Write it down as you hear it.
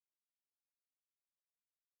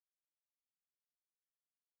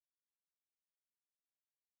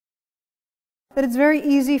That it's very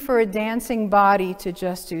easy for a dancing body to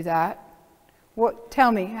just do that. What,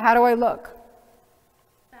 tell me, how do I look?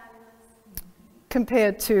 Fabulous.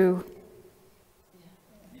 Compared to,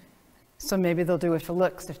 so maybe they'll do it for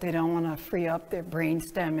looks if they don't want to free up their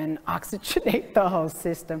brainstem and oxygenate the whole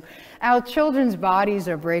system. Our children's bodies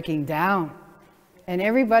are breaking down, and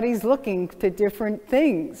everybody's looking to different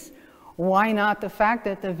things. Why not the fact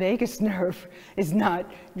that the vagus nerve is not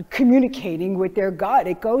communicating with their gut?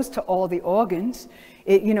 It goes to all the organs,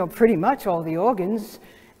 pretty much all the organs.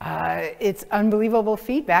 It's unbelievable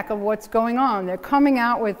feedback of what's going on. They're coming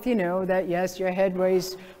out with, that yes, your head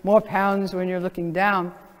weighs more pounds when you're looking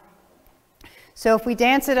down. So if we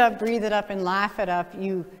dance it up, breathe it up, and laugh it up,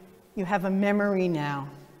 you have a memory now,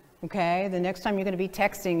 okay? The next time you're going to be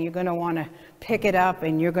texting, you're going to want to pick it up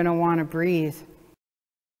and you're going to want to breathe.